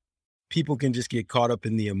 people can just get caught up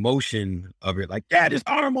in the emotion of it. Like, Dad, it's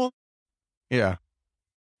armor. Yeah.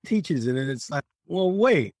 Teachers. And then it's like, well,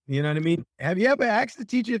 wait, you know what I mean? Have you ever asked the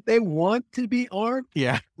teacher if they want to be armed?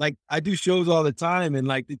 Yeah. Like, I do shows all the time, and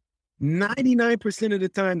like 99% of the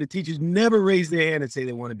time, the teachers never raise their hand and say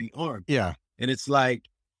they want to be armed. Yeah. And it's like,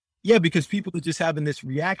 yeah, because people are just having this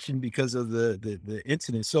reaction because of the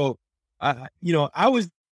incident. So, I was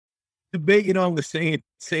debating on the saying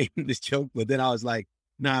this joke, but then I was like,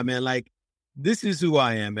 nah, man, like, this is who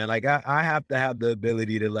I am, man. Like, I have to have the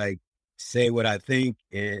ability to, like, say what I think,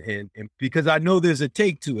 and because I know there's a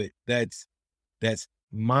take to it that's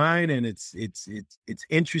mine, and it's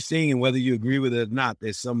interesting, and whether you agree with it or not,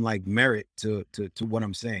 there's some like merit to what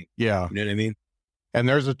I'm saying. Yeah. You know what I mean? And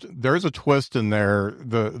there's a twist in there,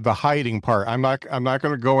 the hiding part. I'm not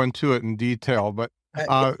going to go into it in detail, but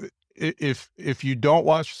if you don't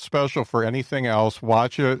watch the special for anything else,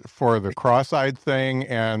 watch it for the cross-eyed thing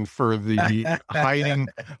and for the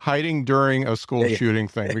hiding during a school shooting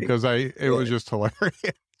thing, because it was just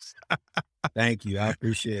hilarious. Thank you. I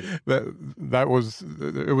appreciate it. It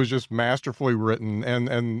was just masterfully written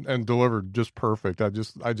and delivered just perfect. I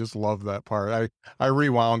just love that part. I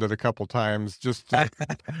rewound it a couple times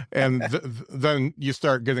and then you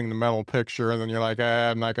start getting the mental picture, and then you're like,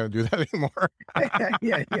 I'm not going to do that anymore.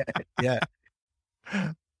 Yeah.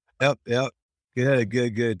 Yep.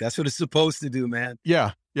 Good. That's what it's supposed to do, man.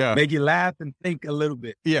 Yeah. Make you laugh and think a little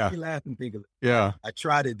bit. Yeah. Make you laugh and think a little bit. Yeah. I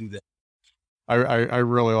try to do that. I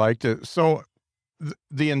really liked it. So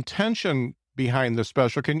the intention behind the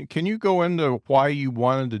special, can you go into why you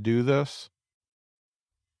wanted to do this?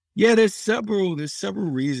 Yeah, there's several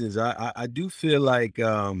reasons. I do feel like,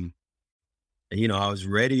 I was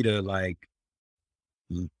ready to like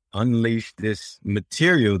unleash this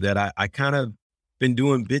material that I kind of been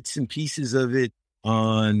doing bits and pieces of it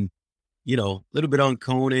on, a little bit on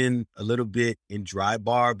Conan, a little bit in Dry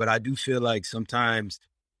Bar, but I do feel like sometimes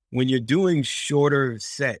when you're doing shorter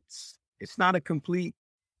sets, it's not a complete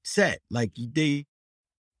set. Like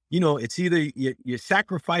it's either you're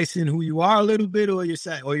sacrificing who you are a little bit, or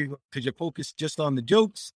because you're focused just on the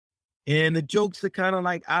jokes, and the jokes are kind of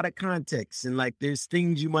like out of context, and like there's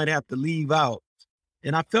things you might have to leave out.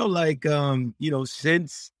 And I felt like,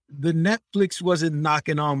 since the Netflix wasn't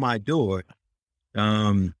knocking on my door,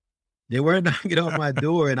 they weren't knocking on my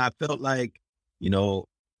door, and I felt like,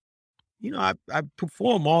 I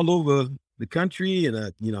perform all over the country,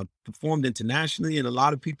 and, performed internationally, and a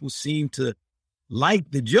lot of people seem to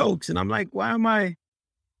like the jokes. And I'm like, why am I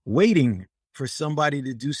waiting for somebody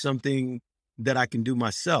to do something that I can do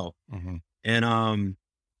myself? Mm-hmm. And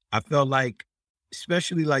I felt like,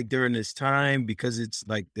 especially like during this time, because it's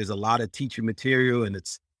like there's a lot of teacher material, and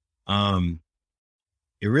it's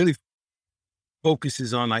it really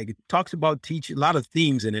focuses on, like, it talks about teaching, a lot of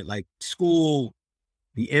themes in it, like school,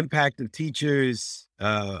 the impact of teachers,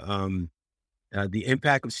 the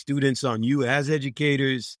impact of students on you as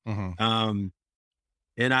educators. Mm-hmm.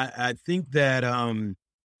 And I think that,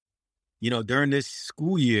 during this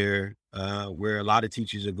school year, where a lot of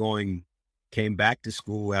teachers came back to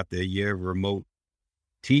school after a year of remote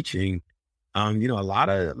teaching, a lot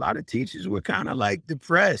of teachers were kind of like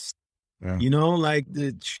depressed. Yeah. Like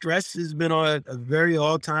the stress has been on a very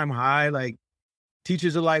all-time high. Like,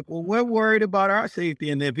 teachers are like, well, we're worried about our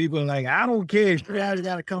safety. And then people are like, I don't care. You got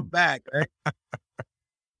to come back. Right?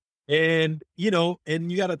 And you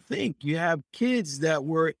got to think, you have kids that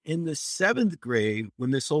were in the 7th grade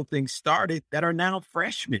when this whole thing started that are now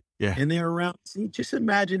freshmen. Yeah. And they're around. See, just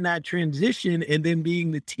imagine that transition, and then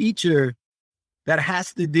being the teacher that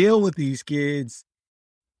has to deal with these kids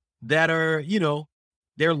that are,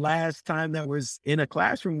 their last time that was in a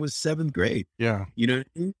classroom was 7th grade. Yeah.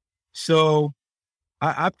 So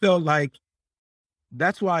I felt like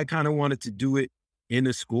that's why I kind of wanted to do it in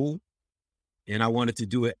a school, and I wanted to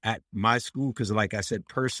do it at my school because, like I said,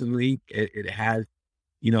 personally, it has,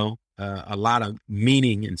 a lot of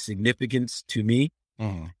meaning and significance to me.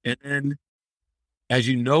 Mm-hmm. And then, as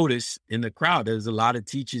you notice in the crowd, there's a lot of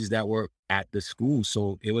teachers that were at the school.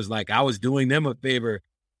 So it was like I was doing them a favor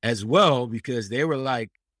as well, because they were like,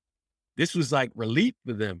 this was like relief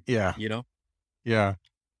for them. Yeah. Yeah.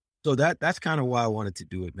 So that's kind of why I wanted to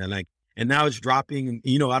do it, man. Like, and now it's dropping.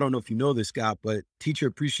 I don't know if you know this, Scott, but Teacher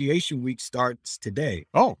Appreciation Week starts today.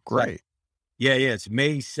 Oh, great. Yeah. It's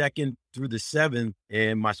May 2nd through the 7th,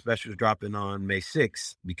 and my special is dropping on May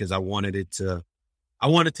 6th because I wanted to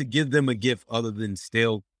give them a gift other than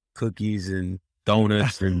stale cookies and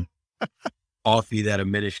donuts and coffee that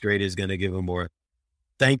administrator is going to give them, or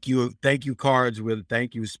thank you cards with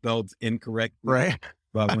thank you spelled incorrectly. Right.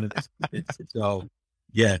 So,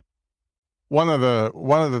 yeah. One of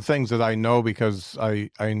the things that I know, because I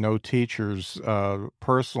know teachers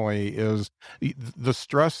personally, is the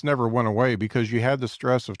stress never went away, because you had the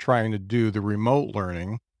stress of trying to do the remote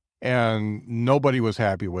learning, and nobody was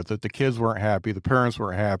happy with it. The kids weren't happy, the parents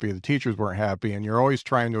weren't happy, the teachers weren't happy, and you're always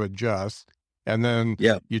trying to adjust. And then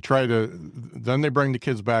you then they bring the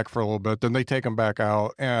kids back for a little bit, then they take them back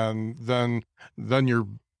out, and then you're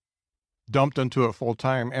dumped into it full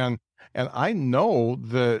time. And I know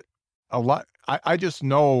that I just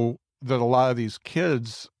know that a lot of these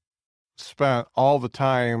kids spent all the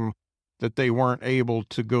time that they weren't able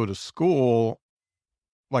to go to school,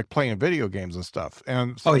 like playing video games and stuff.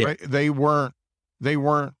 And so they weren't,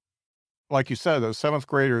 like you said, a seventh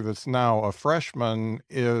grader that's now a freshman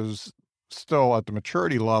is still at the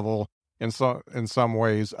maturity level in some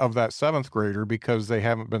ways of that seventh grader because they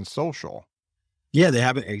haven't been social. Yeah, they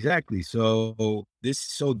haven't. Exactly. So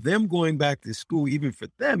them going back to school, even for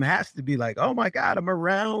them, has to be like, oh my God, I'm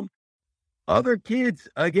around other kids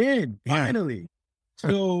again, finally.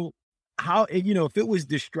 So if it was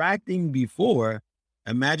distracting before,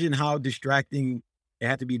 imagine how distracting it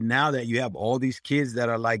had to be now that you have all these kids that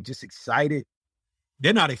are like just excited.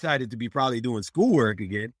 They're not excited to be probably doing schoolwork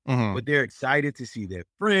again, but they're excited to see their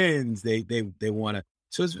friends. They want to.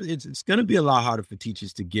 So it's going to be a lot harder for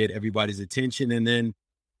teachers to get everybody's attention. And then,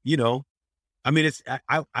 I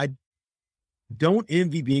don't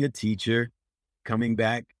envy being a teacher coming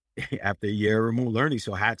back after a year of remote learning.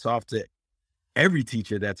 So hats off to every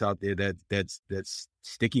teacher that's out there that's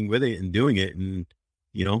sticking with it and doing it. And,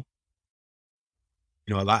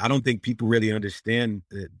 I don't think people really understand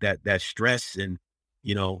that stress and,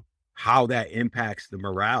 how that impacts the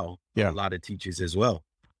morale of a lot of teachers as well,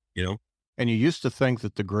 And you used to think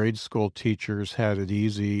that the grade school teachers had it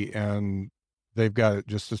easy, and they've got it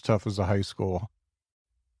just as tough as the high school.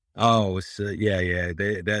 Oh, so, yeah.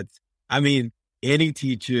 Any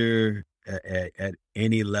teacher at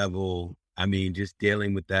any level, just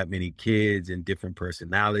dealing with that many kids and different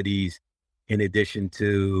personalities, in addition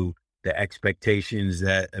to the expectations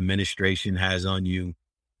that administration has on you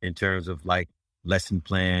in terms of like lesson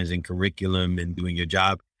plans and curriculum and doing your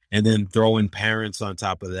job, and then throwing parents on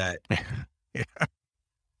top of that.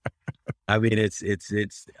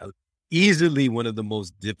 It's easily one of the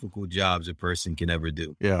most difficult jobs a person can ever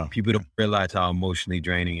do. Yeah. People don't realize how emotionally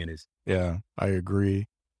draining it is. Yeah, I agree.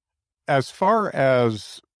 As far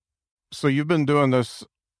as, so you've been doing this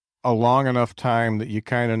a long enough time that you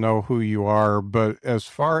kind of know who you are, but as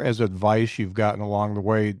far as advice you've gotten along the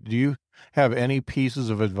way, do you have any pieces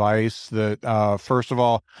of advice that, first of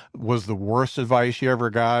all, was the worst advice you ever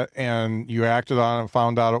got and you acted on it and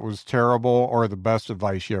found out it was terrible, or the best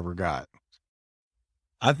advice you ever got?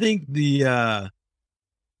 I think I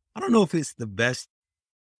don't know if it's the best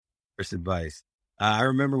advice. I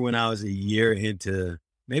remember when I was a year into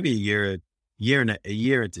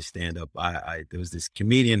stand-up, there was this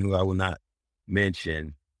comedian who I will not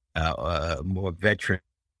mention, a more veteran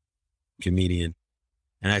comedian.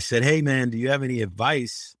 And I said, hey, man, do you have any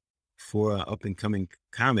advice for an up-and-coming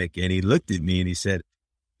comic? And he looked at me and he said,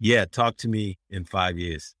 yeah, talk to me in 5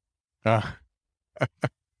 years. The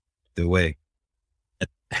way.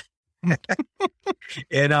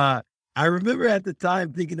 And I remember at the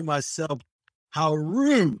time thinking to myself, how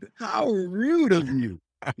rude of you.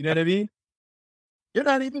 You know what I mean? You're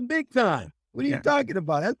not even big time. What are you talking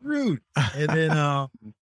about? That's rude. And then,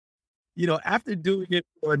 after doing it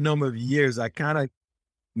for a number of years, I kind of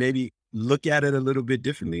maybe look at it a little bit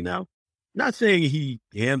differently now. Not saying he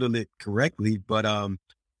handled it correctly, but I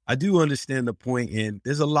do understand the point. And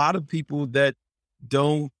there's a lot of people that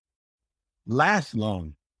don't last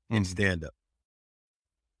long in stand-up.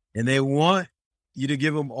 And they want you to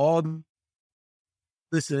give them all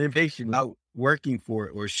this information without working for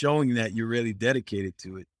it or showing that you're really dedicated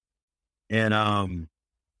to it. And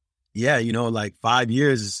like 5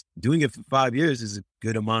 years, doing it for 5 years is a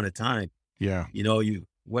good amount of time. Yeah.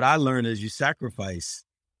 What I learned is you sacrifice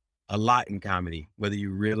a lot in comedy, whether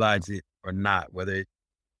you realize it or not, whether it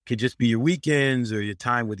could just be your weekends or your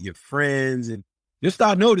time with your friends. And you'll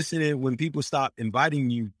start noticing it when people stop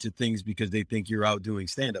inviting you to things because they think you're out doing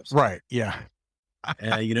stand-ups. Right. Yeah.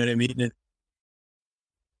 You know what I mean?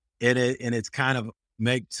 And it's kind of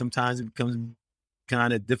sometimes it becomes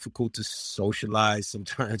kind of difficult to socialize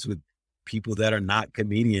sometimes with people that are not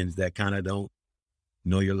comedians that kind of don't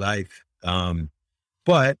know your life.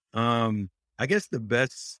 But I guess the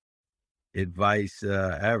best advice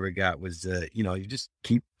I ever got was, you just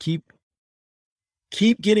keep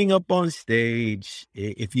getting up on stage.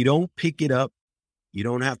 If you don't pick it up, you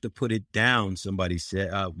don't have to put it down. Somebody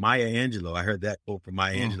said, Maya Angelou. I heard that quote from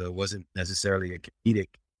Maya Angelou. It wasn't necessarily a comedic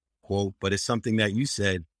quote, but it's something that you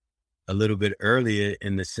said a little bit earlier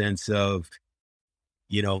in the sense of,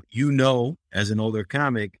 as an older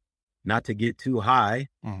comic, not to get too high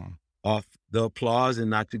off the applause and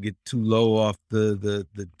not to get too low off the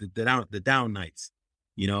down nights,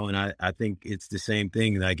 and I think it's the same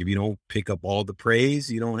thing. Like if you don't pick up all the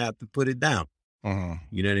praise, you don't have to put it down.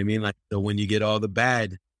 You know what I mean? Like so when you get all the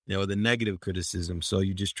bad, the negative criticism. So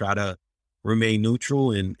you just try to remain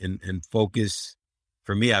neutral and focus.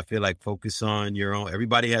 For me, I feel like focus on your own.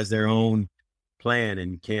 Everybody has their own plan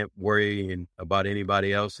and you can't worry about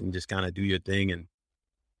anybody else and just kind of do your thing and,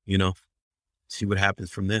 see what happens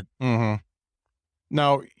from there. Mm-hmm.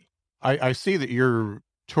 Now, I see that you're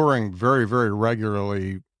touring very, very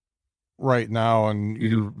regularly right now, and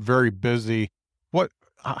you're very busy.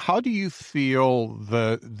 How do you feel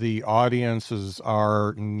that the audiences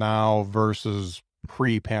are now versus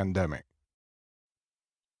pre-pandemic?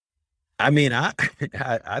 I mean, I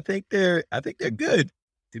think they're good,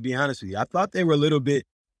 to be honest with you. I thought they were a little bit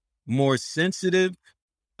more sensitive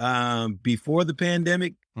before the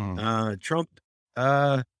pandemic. Trump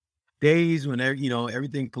days when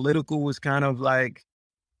everything political was kind of like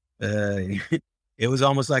it was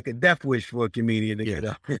almost like a death wish for a comedian to get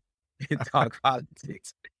up and talk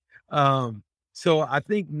politics. So I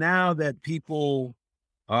think now that people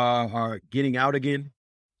are getting out again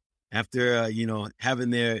after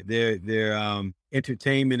having their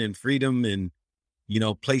entertainment and freedom and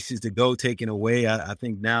places to go taken away, I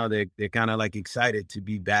think now they're kind of like excited to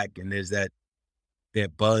be back, and there's that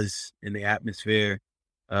buzz in the atmosphere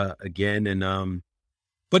again. And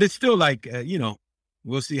but it's still like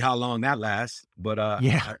we'll see how long that lasts. But I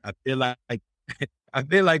feel like I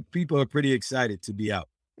feel like people are pretty excited to be out.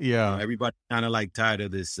 Yeah, everybody kind of like tired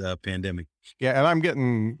of this pandemic. Yeah, and I'm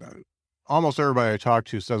getting almost everybody I talk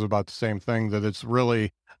to says about the same thing, that it's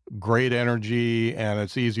really great energy and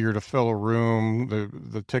it's easier to fill a room.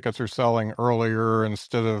 The tickets are selling earlier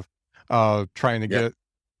instead of trying to get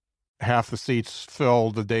half the seats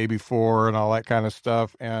filled the day before and all that kind of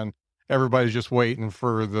stuff. And everybody's just waiting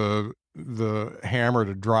for the hammer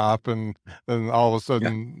to drop, and then all of a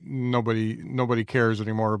sudden nobody cares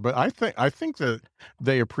anymore. But I think that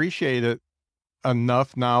they appreciate it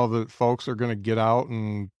enough now that folks are going to get out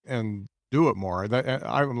and do it more.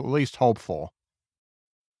 I'm at least hopeful.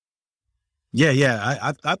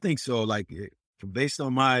 Yeah. I think so. Like, based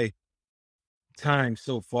on my time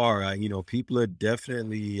so far, people are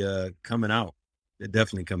definitely coming out. They're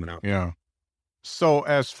definitely coming out. Yeah. So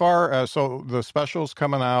as far as, the special's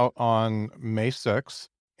coming out on May 6th,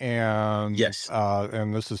 and yes,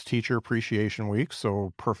 and this is Teacher Appreciation Week,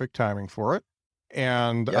 so perfect timing for it.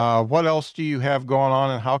 And what else do you have going on,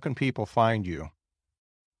 and how can people find you?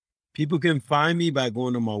 People can find me by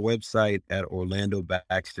going to my website at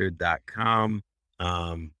orlandobaxter.com,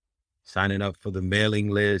 signing up for the mailing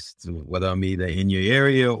list, whether I'm either in your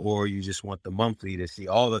area or you just want the monthly to see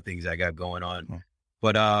all the things I got going on.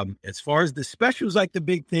 But as far as the specials, like the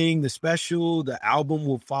big thing, the album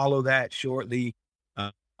will follow that shortly.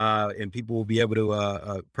 And people will be able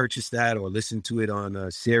to purchase that or listen to it on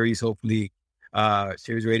Sirius, hopefully,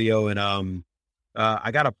 Sirius Radio. And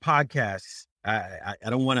I got a podcast. I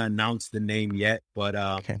don't want to announce the name yet, but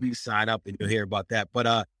please sign up and you'll hear about that.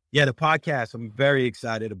 But the podcast, I'm very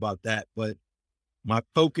excited about that. But my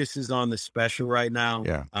focus is on the special right now.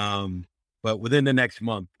 Yeah. But within the next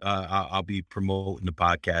month, I'll be promoting the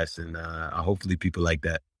podcast, and hopefully people like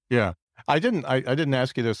that. Yeah. I didn't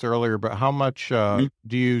ask you this earlier, but how much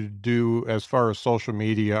do you do as far as social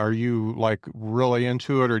media? Are you like really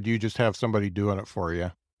into it, or do you just have somebody doing it for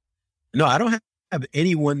you? No, I don't have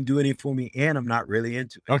anyone doing it for me, and I'm not really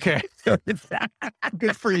into it. Okay.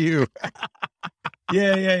 Good for you.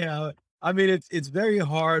 Yeah. I mean, it's very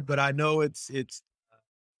hard, but I know it's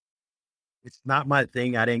not my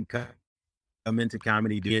thing. I didn't come into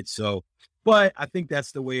comedy to it. So, but I think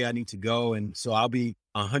that's the way I need to go. And so I'll be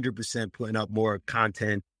 100% putting up more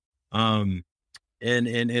content, and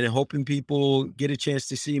hoping people get a chance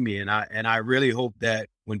to see me. And I really hope that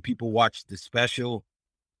when people watch the special,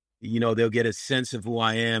 they'll get a sense of who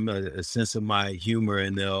I am, a sense of my humor,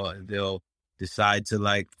 and they'll decide to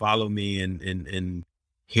like follow me and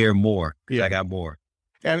hear more, because I got more.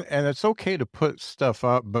 And it's okay to put stuff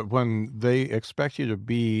up, but when they expect you to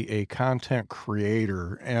be a content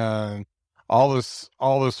creator and all this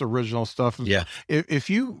original stuff,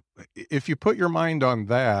 if you put your mind on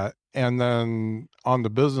that and then on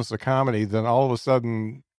the business of comedy, then all of a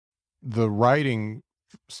sudden the writing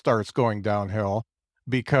starts going downhill,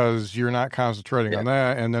 because you're not concentrating on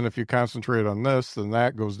that. And then if you concentrate on this, then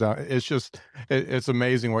that goes down. It's just, it's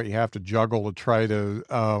amazing what you have to juggle to try to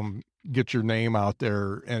get your name out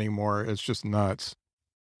there anymore. It's just nuts.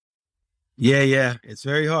 Yeah. It's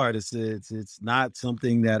very hard. It's not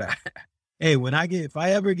something that if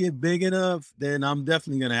I ever get big enough, then I'm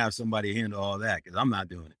definitely going to have somebody handle all that, because I'm not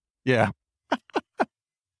doing it. Yeah.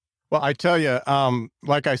 Well, I tell you,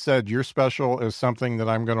 like I said, your special is something that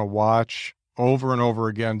I'm going to watch over and over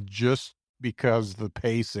again, just because the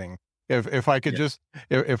pacing. If I could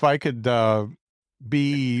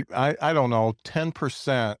be, I don't know,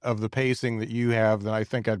 10% of the pacing that you have, then I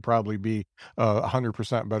think I'd probably be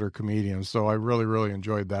 100% better comedian. So I really, really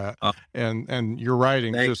enjoyed that. Oh, And your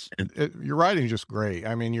writing thanks. your writing just great.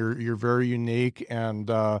 I mean, you're very unique. And,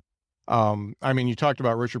 I mean, you talked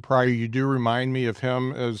about Richard Pryor. You do remind me of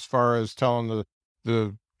him as far as telling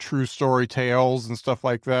the true story tales and stuff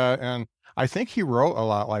like that. And I think he wrote a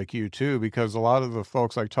lot like you too, because a lot of the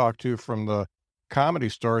folks I talked to from the Comedy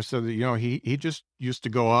Store said that, he just used to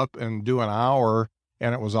go up and do an hour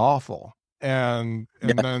and it was awful. And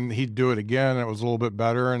Yeah. then he'd do it again, and it was a little bit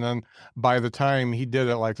better. And then by the time he did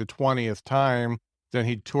it like the 20th time, then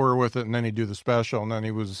he'd tour with it, and then he'd do the special, and then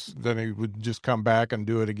he would just come back and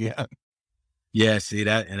do it again. Yeah, see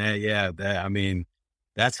that, and I mean,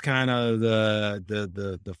 that's kind of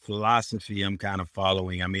the philosophy I'm kind of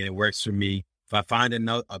following. I mean, it works for me. If I find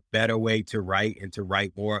a better way to write and to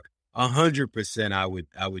write more, 100% I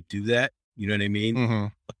would do that. You know what I mean?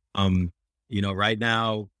 Mm-hmm. Right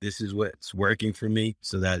now this is what's working for me,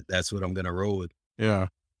 so that's what I'm gonna roll with. Yeah.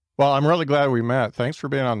 Well, I'm really glad we met. Thanks for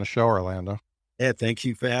being on the show, Orlando. Yeah, thank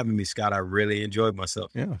you for having me, Scott. I really enjoyed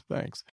myself. Yeah, thanks.